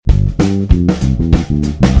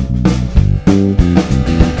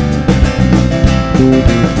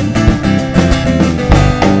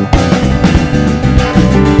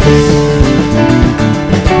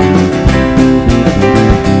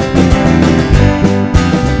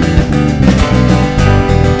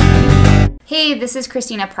This is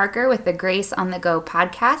Christina Parker with the Grace on the Go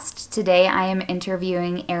podcast. Today I am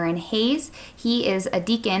interviewing Aaron Hayes. He is a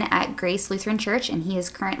deacon at Grace Lutheran Church, and he is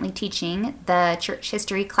currently teaching the church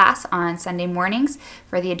history class on Sunday mornings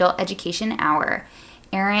for the Adult Education Hour.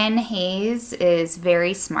 Aaron Hayes is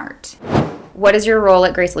very smart. What is your role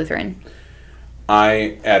at Grace Lutheran?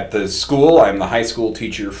 At the school, I'm the high school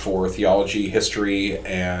teacher for theology, history,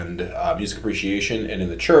 and music appreciation. And in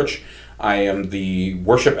the church, I am the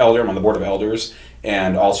worship elder. I'm on the board of elders.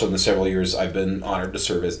 And also in the several years, I've been honored to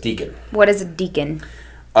serve as deacon. What is a deacon?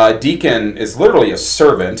 A deacon is literally a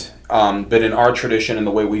servant. But in our tradition and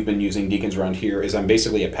the way we've been using deacons around here is I'm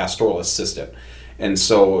basically a pastoral assistant. And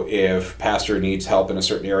so if pastor needs help in a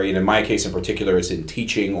certain area, and in my case in particular, it's in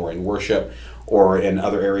teaching or in worship or in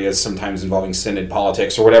other areas, sometimes involving synod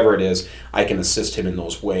politics or whatever it is, I can assist him in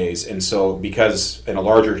those ways. And so because in a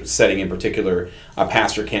larger setting in particular, a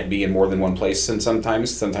pastor can't be in more than one place, and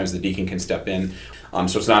sometimes the deacon can step in.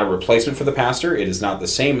 So it's not a replacement for the pastor. It is not the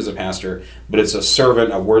same as a pastor, but it's a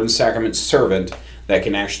servant, a word and sacrament servant that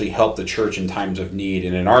can actually help the church in times of need.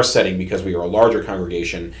 And in our setting, because we are a larger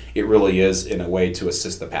congregation, it really is in a way to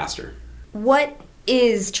assist the pastor. What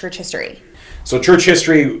is church history? So church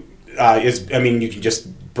history you can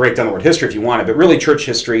just break down the word history if you want it, but really church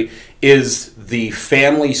history is the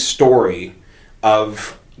family story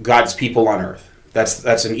of God's people on earth.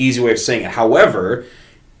 That's an easy way of saying it. However,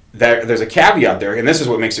 there's a caveat there, and this is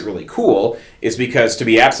what makes it really cool, is because to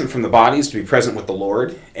be absent from the body is to be present with the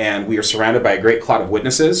Lord, and we are surrounded by a great cloud of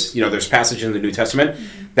witnesses. You know, there's passages in the New Testament.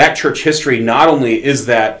 Mm-hmm. That church history, not only is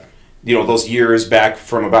that, you know, those years back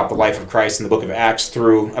from about the life of Christ in the book of Acts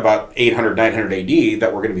through about 800, 900 AD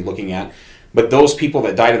that we're going to be looking at, but those people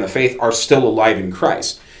that died in the faith are still alive in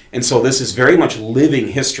Christ. And so this is very much living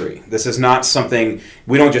history. This is not something,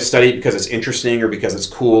 we don't just study it because it's interesting or because it's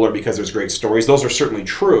cool or because there's great stories. Those are certainly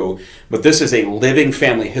true, but this is a living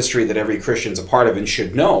family history that every Christian's a part of and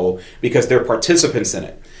should know because they're participants in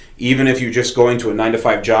it. Even if you're just going to a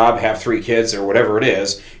 9-to-5 job, have 3 kids, or whatever it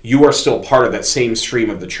is, you are still part of that same stream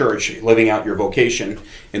of the church, living out your vocation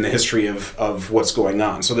in the history of what's going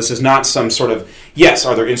on. So this is not some sort of, yes,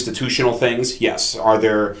 are there institutional things? Yes. Are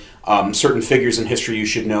there certain figures in history you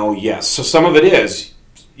should know? Yes. So some of it is,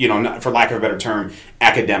 you know, for lack of a better term,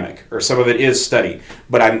 academic, or some of it is study.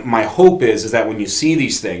 But my hope is that when you see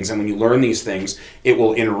these things and when you learn these things, it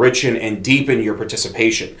will enrich and deepen your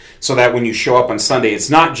participation. So that when you show up on Sunday, it's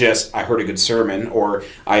not just, I heard a good sermon, or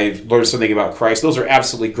I've learned something about Christ. Those are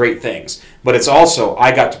absolutely great things. But it's also,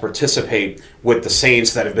 I got to participate with the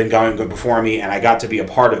saints that have been going before me, and I got to be a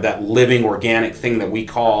part of that living, organic thing that we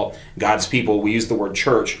call God's people. We use the word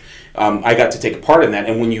church. I got to take a part in that,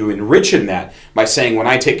 and when you enrich in that by saying, when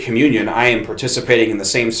I take communion, I am participating in the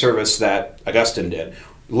same service that Augustine did,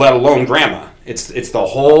 let alone grandma. It's the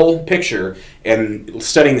whole picture, and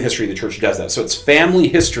studying the history of the church does that. So it's family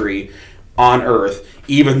history on earth,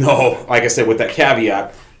 even though, like I said, with that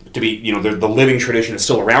caveat, to be, you know, the living tradition is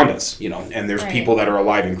still around us, you know, and there's right. People that are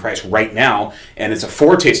alive in Christ right now, and it's a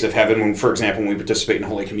foretaste of heaven when, for example, when we participate in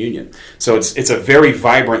Holy Communion. So it's a very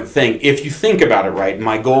vibrant thing if you think about it right.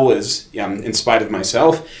 My goal is, in spite of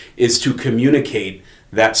myself, is to communicate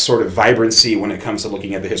that sort of vibrancy when it comes to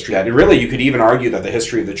looking at the history. And really, you could even argue that the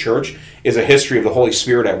history of the church is a history of the Holy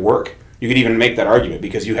Spirit at work. You could even make that argument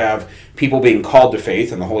because you have people being called to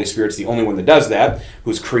faith, and the Holy Spirit's the only one that does that,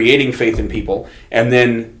 who's creating faith in people. And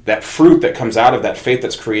then that fruit that comes out of that faith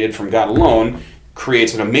that's created from God alone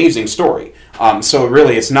creates an amazing story. So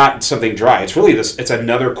really, it's not something dry. It's really it's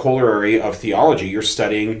another corollary of theology. You're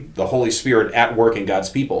studying the Holy Spirit at work in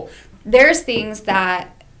God's people. There's things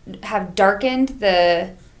that have darkened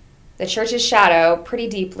the church's shadow pretty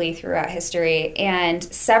deeply throughout history, and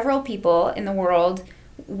several people in the world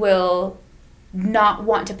will not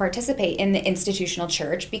want to participate in the institutional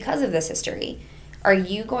church because of this history. Are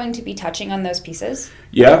you going to be touching on those pieces?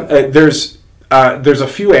 Yeah, there's a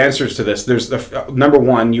few answers to this. There's number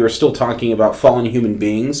one, you are still talking about fallen human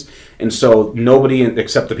beings, and so nobody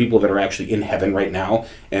except the people that are actually in heaven right now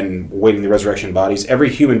and waiting the resurrection bodies, every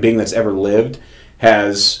human being that's ever lived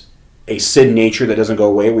has a sin nature that doesn't go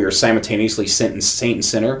away. We are simultaneously saint and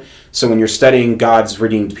sinner. So when you're studying God's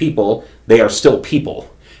redeemed people, they are still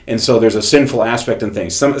people. And so there's a sinful aspect in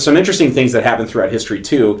things. Some interesting things that happen throughout history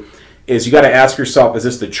too is you got to ask yourself, is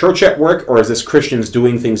this the church at work, or is this Christians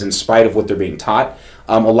doing things in spite of what they're being taught?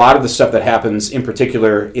 A lot of the stuff that happens in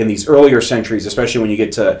particular in these earlier centuries, especially when you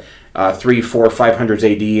get to 300, 400, 500s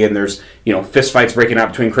AD, and there's, you know, fist fights breaking out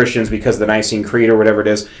between Christians because of the Nicene Creed or whatever it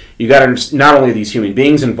is, you got to not only these human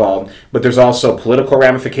beings involved, but there's also political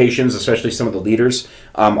ramifications, especially some of the leaders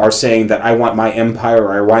are saying that I want my empire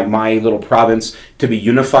or I want my little province to be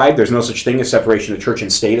unified. There's no such thing as separation of church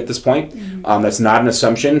and state at this point. That's not an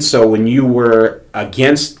assumption. So when you were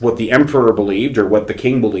against what the emperor believed or what the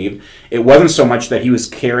king believed, it wasn't so much that he was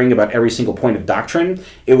caring about every single point of doctrine.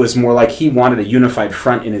 It was more like he wanted a unified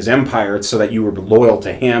front in his empire so that you were loyal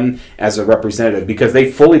to him as a representative, because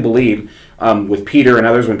they fully believe, with Peter and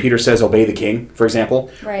others, when Peter says obey the king, for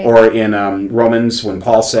example, right. or in Romans when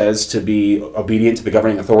Paul says to be obedient to the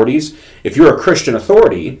governing authorities. If you're a Christian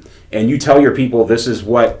authority and you tell your people this is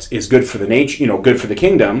what is good for the nation, good for the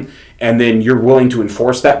kingdom, and then you're willing to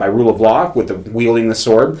enforce that by rule of law with the wielding the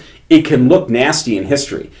sword, it can look nasty in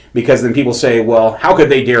history, because then people say, well, how could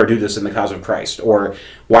they dare do this in the cause of Christ? Or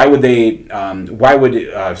why would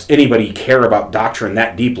anybody care about doctrine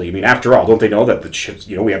that deeply? I mean, after all, don't they know that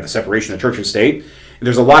we have the separation of church and state?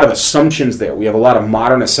 There's a lot of assumptions there. We have a lot of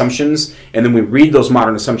modern assumptions, and then we read those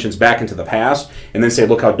modern assumptions back into the past and then say,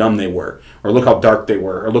 look how dumb they were, or look how dark they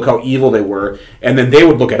were, or look how evil they were. And then they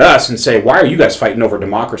would look at us and say, why are you guys fighting over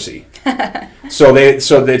democracy? So it's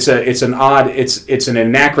an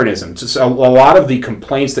anachronism. So a lot of the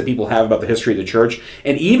complaints that people have about the history of the church,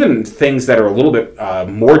 and even things that are a little bit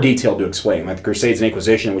more detailed to explain, like the Crusades and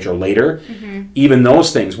Inquisition, which are later, even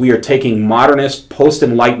those things, we are taking modernist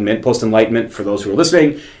post-enlightenment. Post-enlightenment, for those who are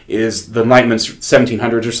listening, is the Enlightenment's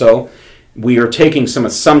 1700s or so. We are taking some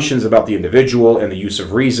assumptions about the individual and the use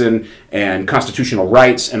of reason and constitutional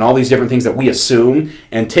rights and all these different things that we assume,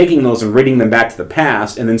 and taking those and reading them back to the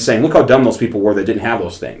past and then saying, look how dumb those people were that didn't have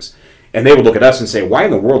those things. And they would look at us and say, why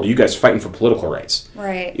in the world are you guys fighting for political rights?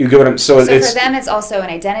 Right. You get what I'm... So for them, it's also an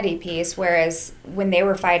identity piece, whereas when they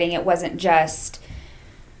were fighting, it wasn't just,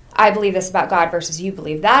 I believe this about God versus you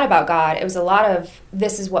believe that about God. It was a lot of,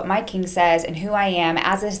 this is what my king says and who I am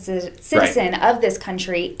as a citizen of this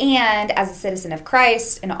country and as a citizen of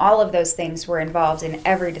Christ, and all of those things were involved in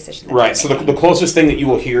every decision that right. So the closest thing that you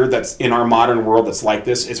will hear that's in our modern world that's like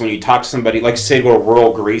this is when you talk to somebody, like say go to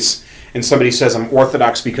rural Greece, and somebody says, I'm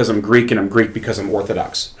Orthodox because I'm Greek, and I'm Greek because I'm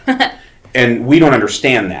Orthodox. And we don't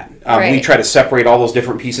understand that. Right. We try to separate all those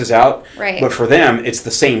different pieces out, right. But for them, it's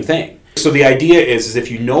the same thing. So the idea is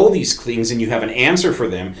if you know these things and you have an answer for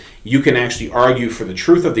them, you can actually argue for the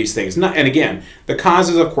truth of these things. And again, the cause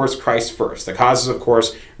is, of course, Christ first. The cause is, of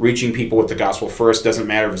course, reaching people with the gospel first. Doesn't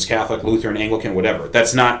matter if it's Catholic, Lutheran, Anglican, whatever.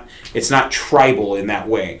 It's not tribal in that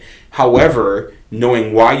way. However,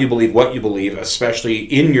 knowing why you believe what you believe, especially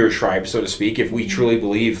in your tribe, so to speak, if we truly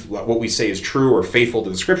believe what we say is true or faithful to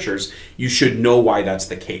the scriptures, you should know why that's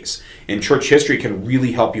the case. And church history can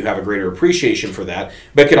really help you have a greater appreciation for that,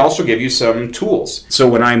 but it can also give you some tools. So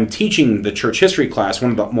when I'm teaching the church history class,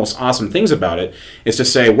 one of the most awesome things about it is to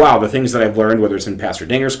say, wow, the things that I've learned, whether it's in Pastor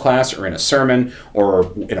Dinger's class or in a sermon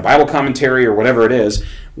or in a Bible commentary or whatever it is,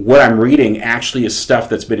 what I'm reading actually is stuff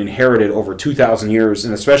that's been inherited over 2,000 years,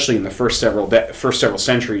 and especially in the first several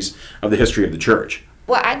centuries of the history of the church.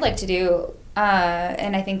 What I'd like to do,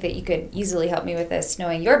 and I think that you could easily help me with this,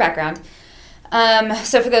 knowing your background.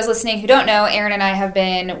 So for those listening who don't know, Aaron and I have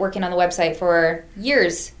been working on the website for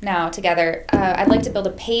years now together. I'd like to build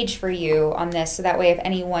a page for you on this, so that way if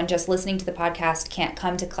anyone just listening to the podcast can't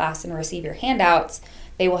come to class and receive your handouts,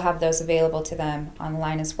 they will have those available to them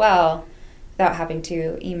online as well, without having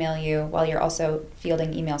to email you while you're also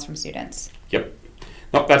fielding emails from students. Yep.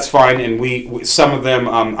 Nope, that's fine. And we some of them,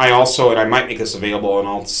 I also, and I might make this available, and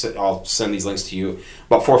I'll send these links to you.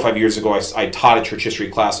 About 4 or 5 years ago, I taught a church history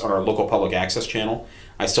class on our local public access channel.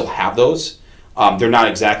 I still have those. They're not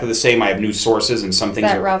exactly the same. I have new sources and some things.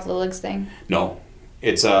 Is that Ralph Lillig's thing? No,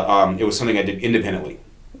 it was something I did independently.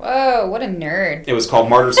 Whoa, what a nerd. It was called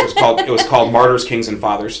Martyrs. It was called Martyrs, Kings, and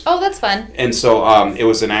Fathers. Oh, that's fun. And so it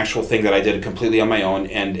was an actual thing that I did completely on my own,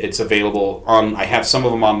 and it's available on. I have some of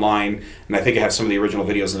them online, and I think I have some of the original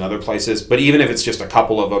videos in other places. But even if it's just a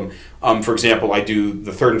couple of them, for example, I do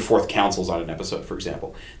the third and fourth councils on an episode. For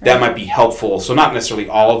example, that might be helpful. So not necessarily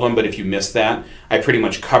all of them, but if you missed that, I pretty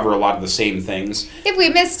much cover a lot of the same things. If we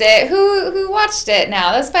missed it, who watched it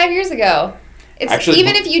now? That was 5 years ago. Actually,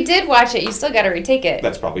 even if you did watch it, you still got to retake it.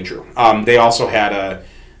 That's probably true. They also had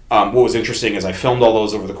what was interesting is I filmed all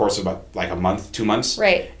those over the course of about like a month, 2 months.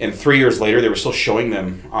 Right. And 3 years later, they were still showing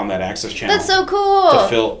them on that access channel. That's so cool.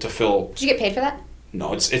 To fill. Did you get paid for that?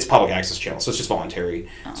 No, it's public access channel, so it's just voluntary.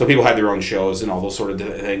 Oh. So people had their own shows and all those sort of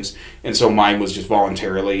things, and so mine was just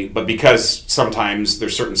voluntarily. But because sometimes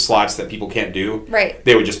there's certain slots that people can't do, right?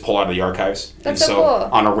 They would just pull out of the archives. That's so cool.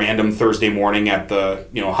 On a random Thursday morning at the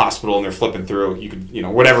hospital, and they're flipping through, you could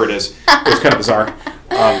whatever it is. It was kind of bizarre.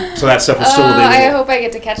 So that stuff is still available. I hope I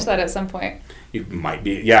get to catch that at some point. You might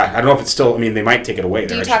be, yeah. I don't know if it's still. I mean, they might take it away.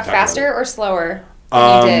 Do you talk faster or slower?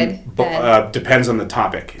 You did. Depends on the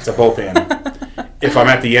topic. It's a both and. If I'm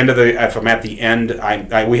at the end,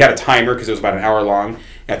 we had a timer because it was about an hour long.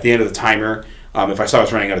 At the end of the timer, if I saw I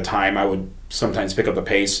was running out of time, I would sometimes pick up the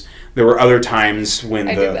pace. There were other times when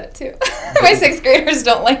I do that too. My 6th graders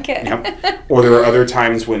don't like it. Yep. Or there were other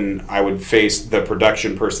times when I would face the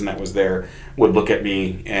production person that was there would look at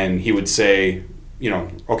me and he would say,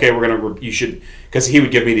 okay, you should, because he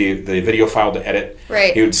would give me the video file to edit.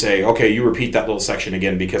 Right. He would say, okay, you repeat that little section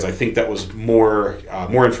again because I think that was more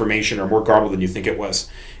information or more garbled than you think it was.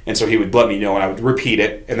 And so he would let me know, and I would repeat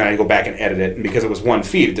it, and then I'd go back and edit it. And because it was one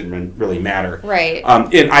feed, it didn't really matter. Right.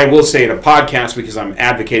 And I will say in a podcast, because I'm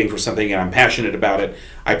advocating for something and I'm passionate about it,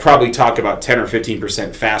 I probably talk about 10 or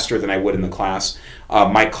 15% faster than I would in the class.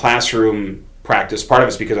 My classroom practice, part of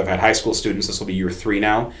it's because I've had high school students. This will be year 3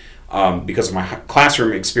 now. Because of my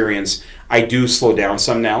classroom experience, I do slow down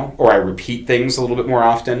some now, or I repeat things a little bit more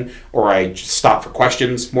often, or I just stop for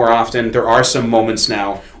questions more often. There are some moments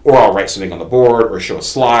now, or I'll write something on the board or show a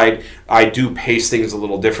slide. I do pace things a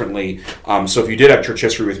little differently. So if you did have church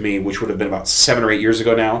history with me, which would have been about 7 or 8 years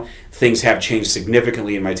ago now, things have changed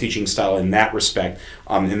significantly in my teaching style in that respect,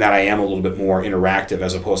 in that I am a little bit more interactive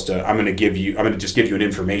as opposed to I'm going to just give you an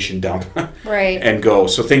information dump right. and go.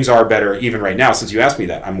 So things are better even right now. Since you asked me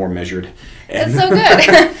that, I'm more measured. And that's so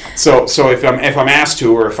good. So if I'm asked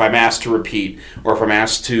to, or if I'm asked to repeat, or if I'm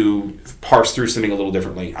asked to parse through something a little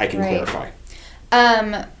differently, I can clarify.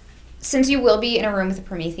 Since you will be in a room with a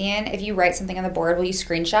Promethean, if you write something on the board, will you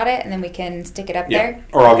screenshot it and then we can stick it up there?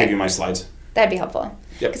 Or I'll give you my slides. That'd be helpful.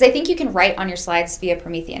 Because I think you can write on your slides via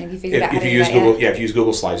Promethean. Have you figured out how to do that yet? If you use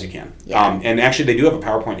Google Slides, you can. Yeah. And actually, they do have a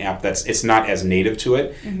PowerPoint app it's not as native to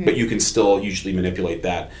it, but you can still usually manipulate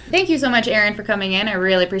that. Thank you so much, Aaron, for coming in. I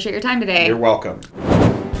really appreciate your time today. You're welcome.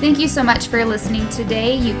 Thank you so much for listening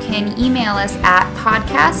today. You can email us at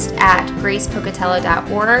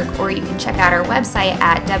podcast@gracepocatello.org, or you can check out our website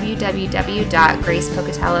at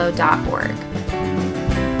www.gracepocatello.org.